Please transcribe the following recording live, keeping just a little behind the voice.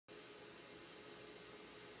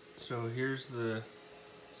So here's the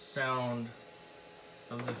sound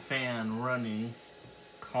of the fan running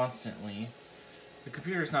constantly. The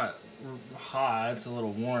computer's not hot, it's a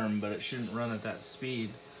little warm, but it shouldn't run at that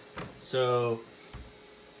speed. So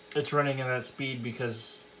it's running at that speed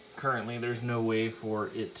because currently there's no way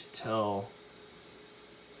for it to tell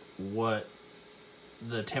what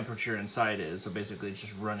the temperature inside is. So basically it's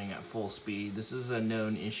just running at full speed. This is a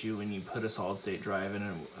known issue when you put a solid state drive in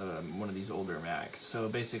one of these older Macs. So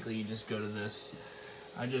basically you just go to this.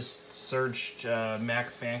 I just searched Mac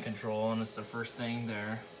fan control and it's the first thing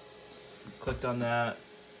there. Clicked on that,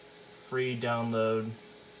 free download.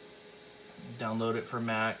 Download it for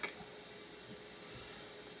Mac.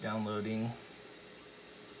 It's downloading.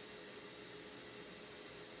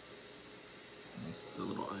 That's the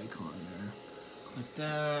little icon there. Click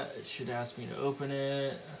that, it should ask me to open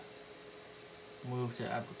it. Move to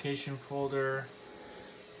application folder,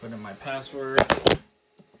 put in my password.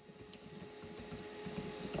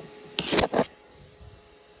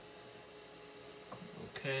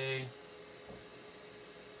 Okay.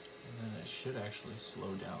 And then it should actually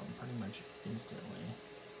slow down pretty much instantly.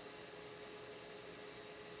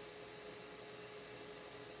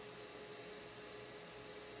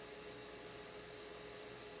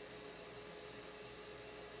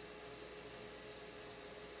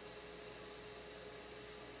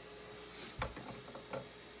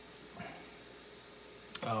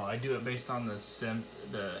 Oh, I do it based on the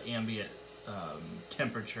ambient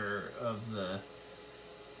temperature of the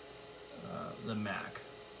Mac.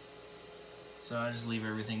 So I just leave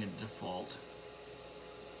everything at default.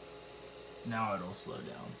 Now it'll slow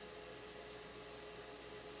down.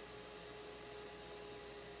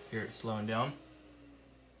 Here it's slowing down.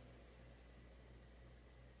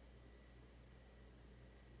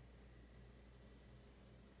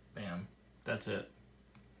 Bam. That's it.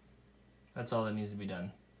 That's all that needs to be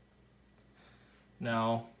done.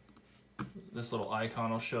 Now, this little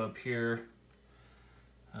icon will show up here.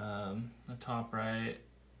 The top right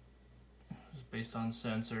is based on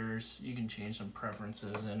sensors. You can change some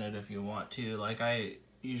preferences in it if you want to. Like I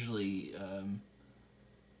usually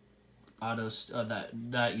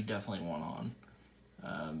that you definitely want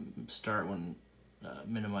on. Start when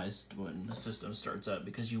minimized when the system starts up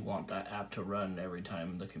because you want that app to run every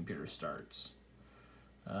time the computer starts.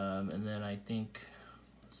 And then I think,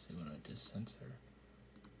 let's see when I did sensor,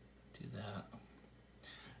 do that.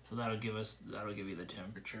 So that'll give you the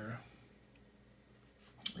temperature.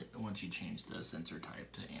 Once you change the sensor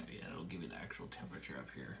type to ambient, it'll give you the actual temperature up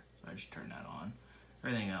here. So I just turn that on.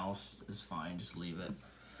 Everything else is fine, just leave it.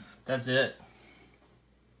 That's it.